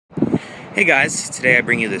Hey guys, today I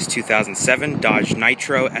bring you this 2007 Dodge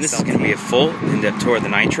Nitro SLT. This is going to be a full in-depth tour of the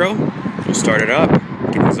Nitro. We'll start it up,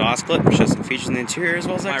 get an exhaust clip, and show some features in the interior as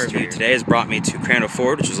well as exterior. My review today has brought me to Crandall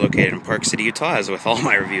Ford, which is located in Park City, Utah, as with all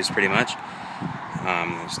my reviews pretty much.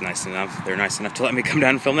 They're nice enough to let me come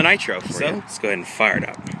down and film the Nitro for you. Let's go ahead and fire it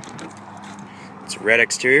up. It's a red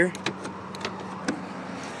exterior,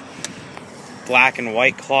 black and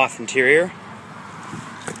white cloth interior.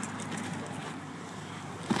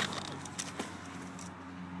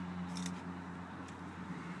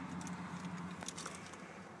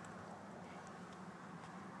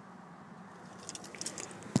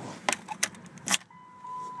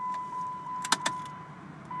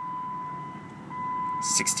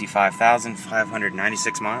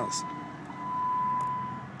 $65,596 miles.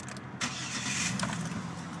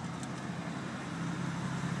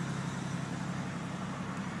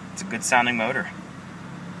 It's a good sounding motor.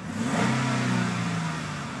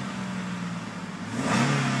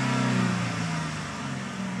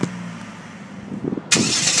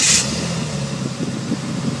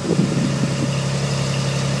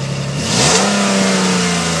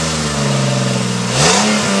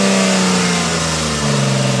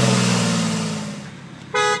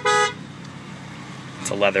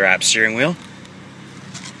 A leather-wrapped steering wheel,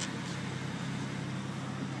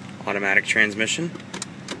 automatic transmission,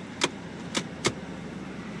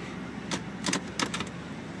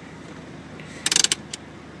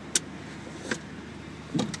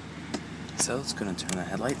 so let's go and turn on the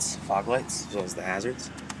headlights, fog lights, as well as the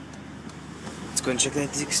hazards. Let's go and check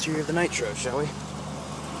out the exterior of the Nitro, shall we?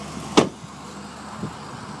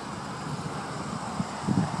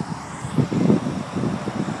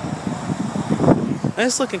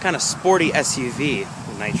 Nice looking kind of sporty SUV,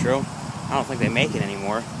 the Nitro. I don't think they make it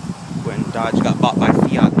anymore. When Dodge got bought by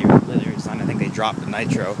Fiat, I think they dropped the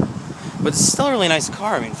Nitro. But it's still a really nice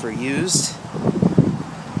car. I mean, for used,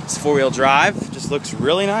 it's four-wheel drive. Just looks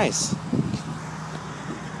really nice.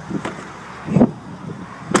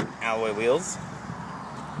 Alloy wheels.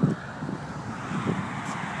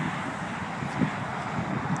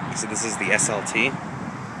 So this is the SLT.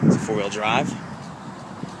 It's a four-wheel drive.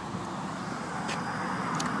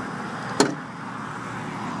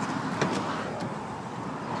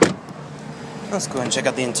 Let's go ahead and check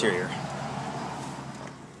out the interior.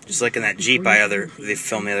 Just like in that Jeep they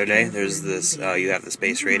filmed the other day, there's this, you have the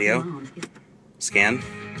space radio, scan,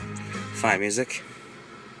 find music.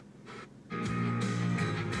 You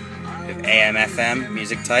have AM, FM,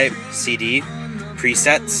 music type, CD,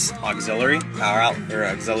 presets, auxiliary, power out, or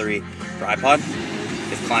auxiliary for iPod.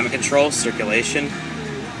 You have climate control, circulation,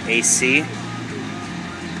 AC,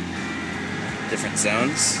 different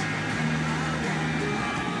zones.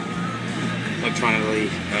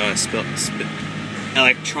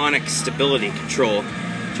 Electronic stability control.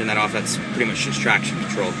 Turn that off. That's pretty much just traction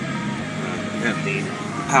control. You have the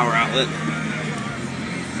power outlet,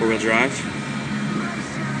 four-wheel drive,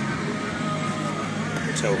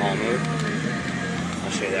 tow haul mode.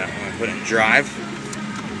 I'll show you that. I'm going to put it in drive.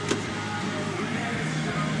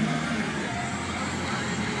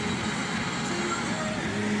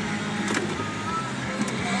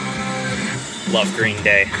 Love Green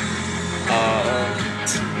Day.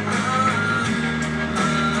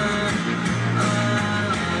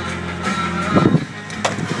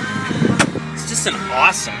 It's just an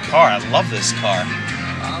awesome car. I love this car.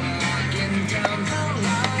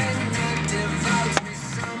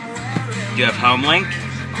 You have home link,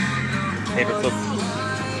 paperclip.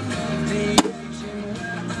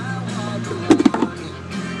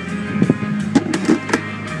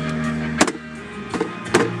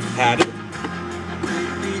 Padded.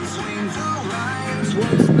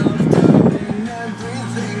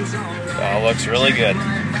 Oh, looks really good.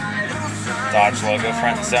 Dodge logo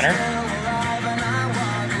front and center.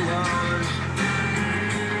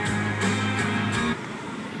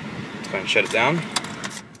 Let's go ahead and shut it down.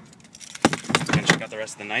 Let's go and check out the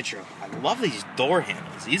rest of the Nitro. I love these door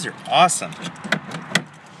handles. These are awesome.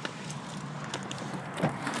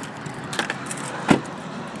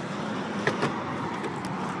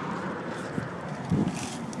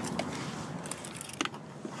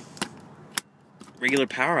 Regular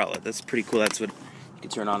power outlet. That's pretty cool. That's what you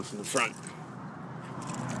can turn on from the front.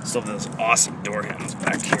 Still have those awesome door handles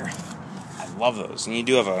back here. I love those. And you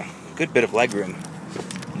do have a good bit of leg room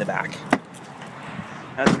in the back.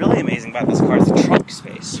 Now, what's really amazing about this car is the trunk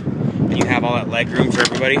space. And you have all that leg room for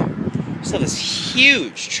everybody. You still have this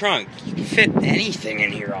huge trunk. You can fit anything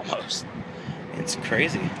in here almost. It's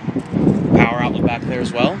crazy. Power outlet back there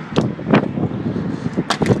as well.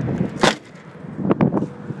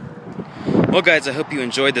 Well guys, I hope you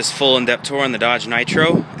enjoyed this full in-depth tour on the Dodge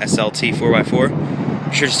Nitro SLT 4x4.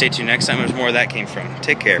 Be sure to stay tuned next time. There's more where that came from.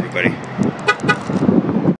 Take care, everybody.